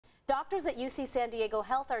Doctors at UC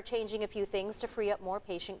Health are changing a few things to free up more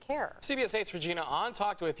patient care. CBS 8's Regina On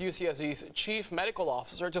talked with UCSD's Chief Medical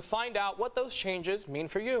Officer to find out what those changes mean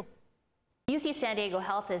for you. UC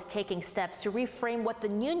Health is taking steps to reframe what the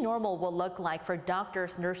new normal will look like for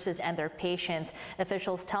doctors, nurses, and their patients.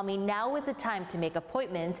 Officials tell me now is the time to make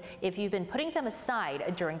appointments if you've been putting them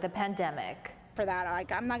aside during the pandemic. For that,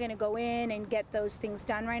 I'm not going to go in and get those things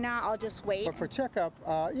done right now. I'll just wait. But for checkup,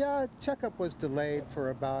 checkup was delayed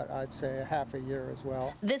for about, I'd say, half a year as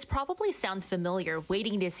well. This probably sounds familiar,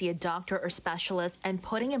 waiting to see a doctor or specialist and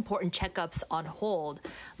putting important checkups on hold.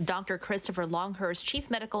 Dr. Christopher Longhurst, Chief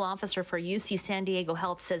Medical Officer for UC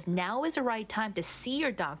Health, says now is the right time to see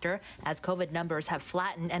your doctor as COVID numbers have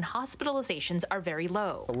flattened and hospitalizations are very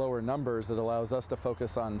low. The lower numbers, it allows us to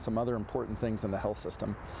focus on some other important things in the health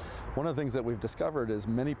system. One of the things that we've discovered is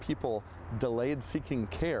many people delayed seeking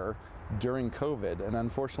care during COVID, and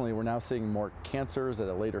unfortunately we're now seeing more cancers at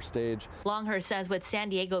a later stage. Longhurst says with San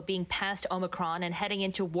Diego being past Omicron and heading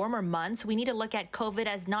into warmer months, we need to look at COVID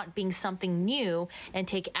as not being something new and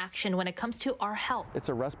take action when it comes to our health. It's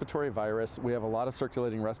a respiratory virus. We have a lot of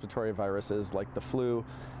circulating respiratory viruses like the flu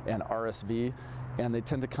and RSV, and they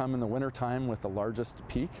tend to come in the wintertime with the largest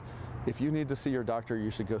peak. If you need to see your doctor, you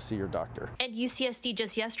should go see your doctor. And UCSD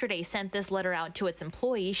just yesterday sent this letter out to its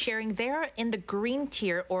employees sharing they're in the green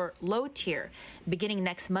tier or low tier. Beginning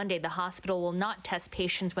next Monday, the hospital will not test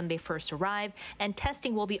patients when they first arrive, and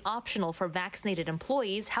testing will be optional for vaccinated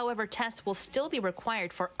employees. However, tests will still be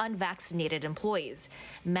required for unvaccinated employees.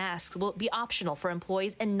 Masks will be optional for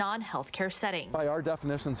employees in non-healthcare settings. By our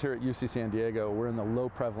definitions here at UC San Diego, we're in the low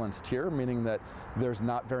prevalence tier, meaning that there's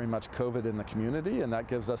not very much COVID in the community, and that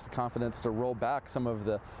gives us the confidence to roll back some of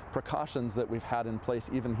the precautions that we've had in place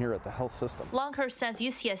even here at the health system. Longhurst says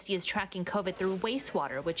UCSD is tracking COVID through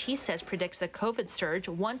wastewater, which he says predicts a COVID surge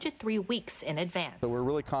 1 to 3 weeks in advance. So we're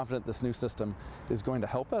really confident this new system is going to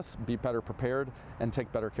help us be better prepared and take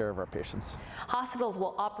better care of our patients. Hospitals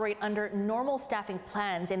will operate under normal staffing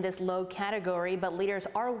plans in this low category, but leaders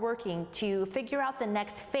are working to figure out the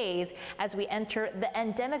next phase as we enter the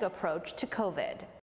endemic approach to COVID.